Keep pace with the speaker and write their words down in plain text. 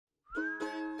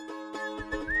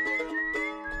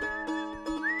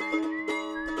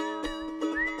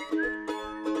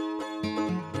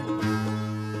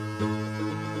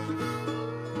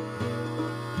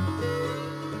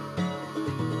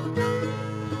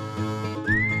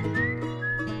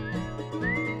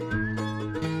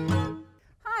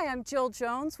Jill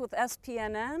Jones with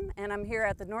SPNN, and I'm here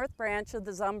at the North Branch of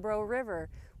the Zumbro River.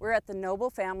 We're at the Noble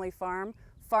family farm,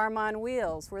 Farm on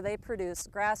Wheels, where they produce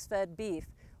grass-fed beef.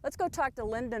 Let's go talk to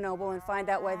Linda Noble and find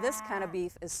out why this kind of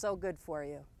beef is so good for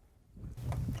you.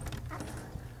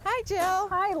 Hi, Jill.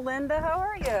 Hi, Linda. How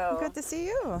are you? Good to see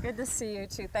you. Good to see you,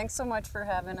 too. Thanks so much for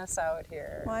having us out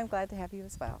here. Well, I'm glad to have you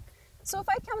as well. So if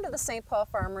I come to the St. Paul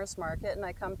Farmers Market and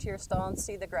I come to your stall and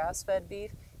see the grass-fed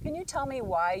beef, can you tell me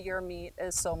why your meat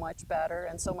is so much better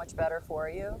and so much better for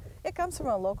you? It comes from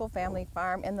a local family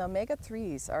farm, and the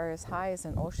omega-3s are as high as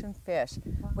an ocean fish,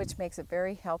 which makes it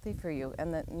very healthy for you.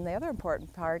 And the other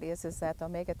important part is that the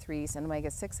omega-3s and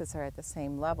omega-6s are at the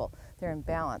same level. They're in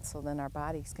balance, so then our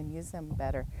bodies can use them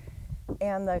better.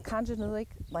 And the conjugated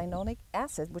linolenic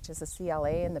acid, which is a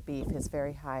CLA in the beef, is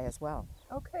very high as well.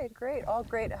 Okay, great. All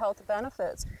great health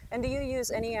benefits. And do you use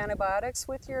any antibiotics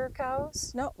with your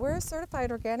cows? No, we're a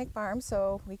certified organic farm,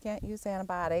 so we can't use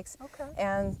antibiotics. Okay.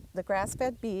 And the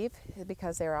grass-fed beef,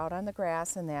 because they're out on the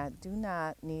grass and that, do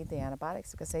not need the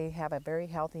antibiotics because they have a very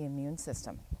healthy immune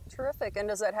system. Terrific. And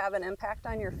does that have an impact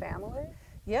on your family?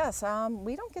 Yes,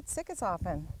 we don't get sick as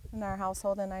often in our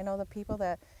household, and I know the people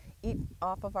that eat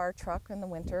off of our truck in the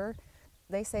winter,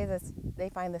 they say that they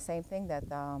find the same thing, that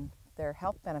their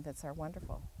health benefits are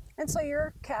wonderful. And so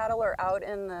your cattle are out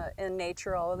in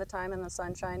nature all of the time in the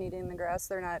sunshine eating the grass?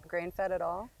 They're not grain-fed at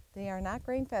all? They are not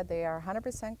grain-fed. They are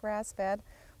 100% grass-fed.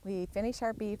 We finish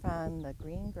our beef on the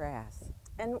green grass.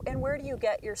 And where do you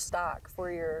get your stock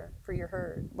for your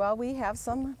herd? Well, we have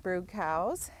some brood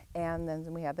cows, and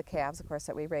then we have the calves, of course,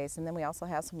 that we raise. And then we also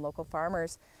have some local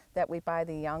farmers that we buy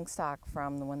the young stock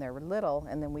from when they're little,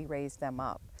 and then we raise them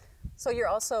up. So you're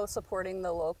also supporting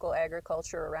the local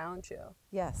agriculture around you?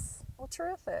 Yes. Well,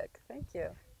 terrific. Thank you.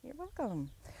 You're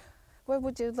welcome. Well,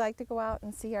 would you like to go out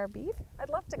and see our beef? I'd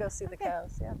love to go see the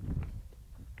cows, yeah.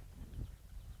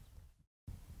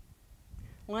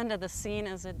 Linda, the scene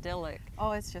is idyllic.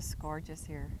 Oh, it's just gorgeous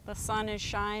here. The sun is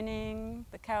shining,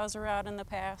 the cows are out in the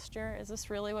pasture. Is this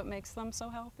really what makes them so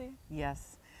healthy?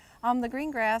 Yes. The green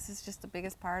grass is just the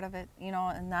biggest part of it, you know,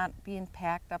 and not being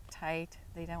packed up tight.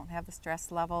 They don't have the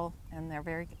stress level, and they're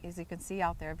very, as you can see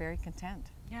out there, very content.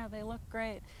 Yeah, they look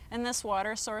great. And this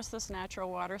water source, this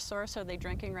natural water source, are they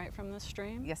drinking right from the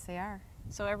stream? Yes, they are.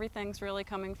 So everything's really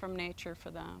coming from nature for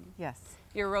them? Yes.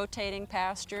 You're rotating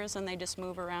pastures and they just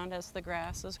move around as the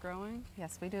grass is growing?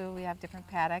 Yes, we do. We have different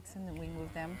paddocks, and then we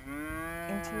move them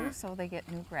into so they get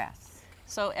new grass.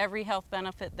 So every health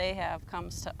benefit they have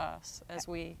comes to us as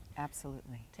we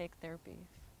absolutely take their beef.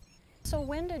 So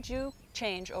when did you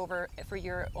change over for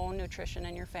your own nutrition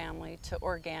and your family to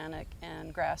organic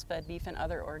and grass-fed beef and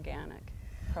other organic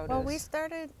produce? Well, we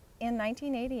started in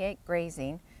 1988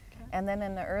 grazing, and then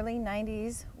in the early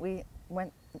 90s we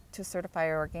went to certify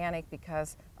organic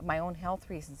because of my own health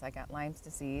reasons. I got Lyme's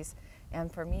disease,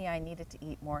 and for me I needed to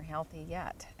eat more healthy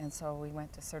yet, and so we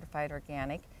went to certified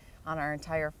organic on our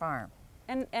entire farm.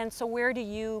 And so where do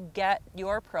you get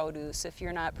your produce if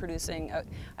you're not producing?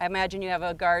 I imagine you have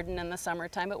a garden in the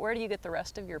summertime, but where do you get the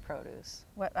rest of your produce?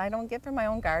 What I don't get from my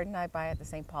own garden, I buy at the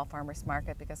St. Paul Farmers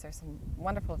Market because there's some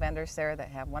wonderful vendors there that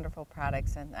have wonderful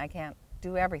products, and I can't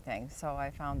do everything. So I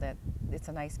found that it's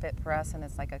a nice fit for us, and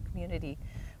it's like a community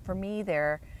for me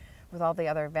there with all the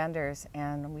other vendors,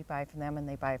 and we buy from them and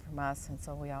they buy from us, and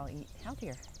so we all eat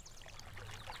healthier.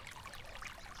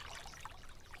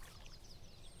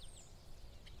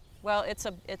 Well,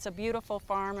 it's a beautiful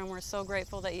farm, and we're so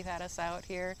grateful that you had us out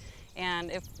here. And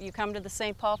if you come to the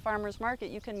St. Paul Farmers Market,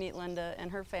 you can meet Linda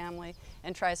and her family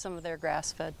and try some of their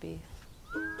grass-fed beef.